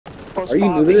Are you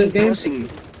new to this game? Pussy.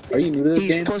 Are you new to this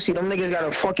He's game? pussy. Them niggas got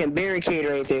a fucking barricade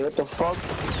right there. What the fuck?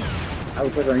 I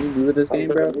was like, are you new to this game,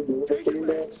 bro?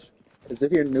 As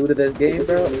if you're new to this game,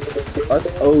 bro. Us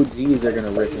OGs are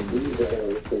gonna rip into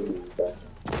you.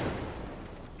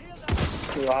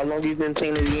 How long you been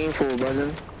playing this game for,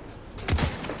 brother?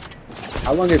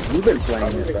 How long have you been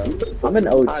playing it, bro? I'm an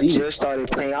OG. I just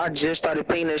started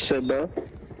playing this shit, bro.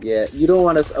 Yeah, you don't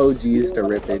want us OGs to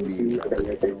rip into you.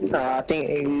 Nah, I think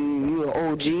you an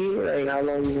OG. Like, how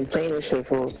long you been playing this shit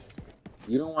for?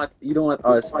 You don't want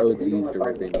us OGs to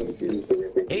rip into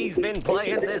you. He's been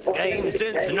playing this game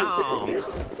since long.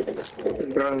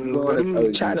 Bro, what are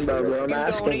you chatting about, bro? I'm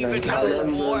asking like, how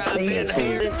long you been playing this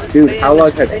for? Dude, how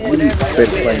long have you been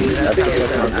playing? That's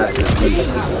what I'm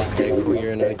asking. Okay, cool,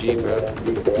 you're an OG, bro.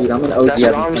 Dude, I'm an OG. That's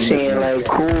what I'm saying. Like,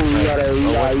 cool.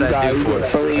 What's that do for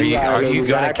us? Are you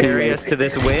gonna carry us to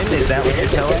this win? Is that what you're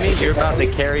telling me? You're about to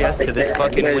carry us to this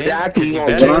fucking win? Exactly. You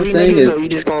gonna What carry I'm saying niggas, is, or you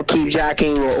just gonna keep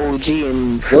jacking your OG and?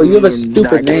 well, you have a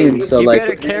stupid name, so You like,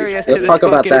 better carry us to let's this talk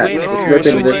about fucking that. win. Let's If rip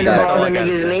you're into this gonna guy. win,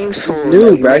 Niggas names for? He's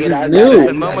new, bro. He's At new.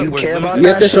 the moment, we're You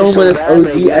have to show him what his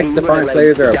OG X-Defined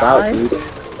players are about, dude.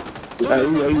 Are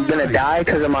you gonna die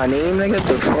because of my name, nigga?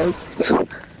 The fuck?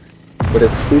 But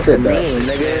it's stupid, bro. Name,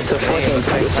 nigga, it's a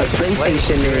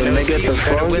PlayStation name, nigga. The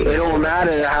fuck? It don't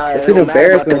matter how. It's an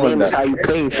embarrassing one, It's though. how you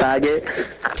play, faggot.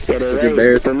 Get it It's right.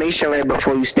 embarrassing. Information right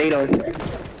before you stay on.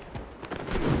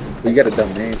 You got a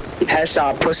dumb name.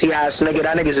 Headshot, pussy ass nigga.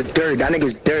 That nigga's a dirt. That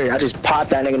nigga's dirt. I just popped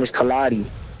that nigga in his Kaladi.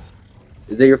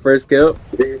 Is that your first kill?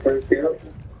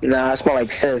 Nah, I smell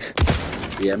like fifth.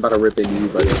 Yeah, I'm about to rip into you,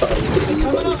 buddy.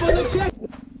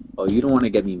 Oh, you don't want to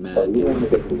get me mad.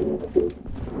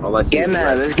 All I see Get is mad.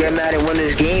 red. Let's get mad and win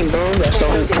this game, bro. That's the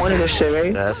whole point of this shit,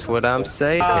 right? That's what I'm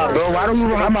saying. Bro, why don't you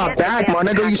have my back, my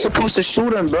nigga? You supposed to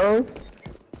shoot him, bro.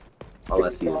 All I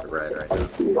see is red right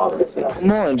now. All I see.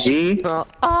 Come on, G.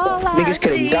 Niggas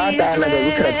could have got that nigga.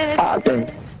 We could have popped him.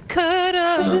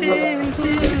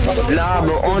 Nah,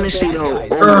 but honestly though,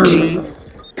 OG,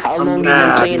 how long you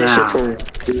been playing this shit for?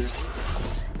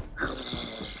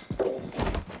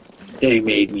 They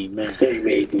made me mad.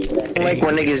 Like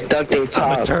when niggas duck their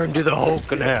top. Turn to the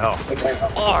Hulk now.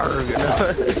 Arg.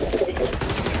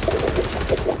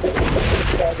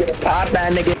 Pop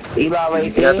that nigga. Eli right You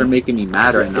guys are there. making me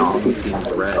mad right now. All I'm seeing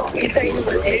is red. Aww.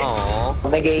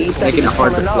 Nigga, he said Making he it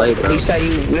hard to coming play, up. bro. He said you,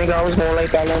 nigga, I was gonna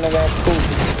like that nigga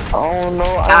too. I don't know.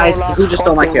 Guys, who just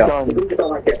stole my kill?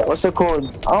 What's it called?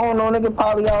 I don't know, nigga,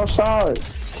 probably outside.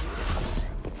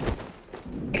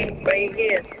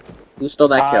 Who stole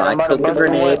that kill? I cooked the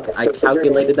grenade. I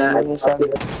calculated that.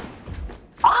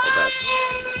 Ah,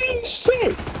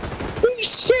 shit!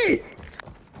 He's shit!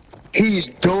 He's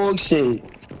dog shit.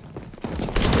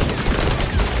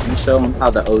 Let me show him how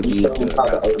the OGs do it, bro.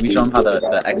 Let me show him how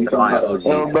the X-Defined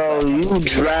Yo, OGs. bro, you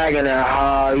dragging it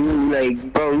hard. You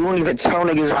like, bro, you won't even tell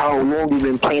niggas how long you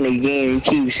been playing the game. You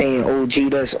keep saying OG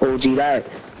this, OG that.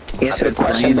 Answer the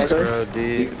question, brother. Bro,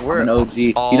 dude. I'm We're an OG.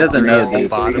 He all doesn't know, three at the dude.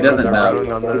 bottom He doesn't of the rung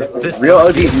know. on the- Real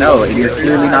OGs know, and you're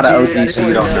clearly not an OG, so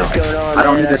you don't know. What's going on, I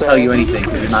don't man? need to That's tell all. you anything,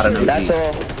 because you're not an OG. That's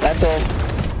all. That's all.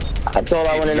 That's all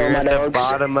I want to know, You're my at the dogs.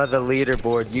 bottom of the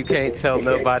leaderboard. You can't tell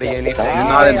nobody anything. You're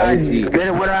not an I OG.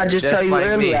 did what I just Just tell you like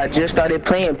earlier. me. I just started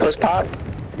playing Puss Pop.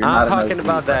 You're not I'm an talking OG.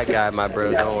 about that guy, my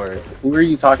bro. Don't worry. Who are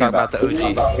you talking Talk about about?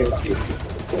 the OG.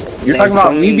 You're talking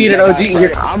about me being an OG.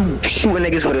 You're, I'm shooting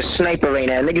niggas with a sniper right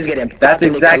now. Niggas getting that's popped in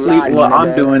the exactly Kaladi, what I'm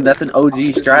nigga. doing. That's an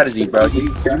OG strategy, bro.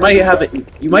 You might have it.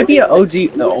 You might be an OG,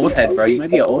 the old head, bro. You might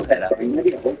be an old head.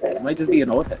 You might just be an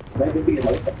old head.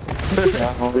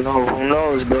 Who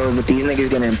knows, bro? But these niggas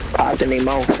getting popped in their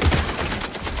mouth.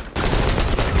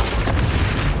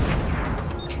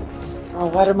 Oh,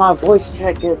 why did my voice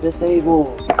chat get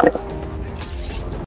disabled?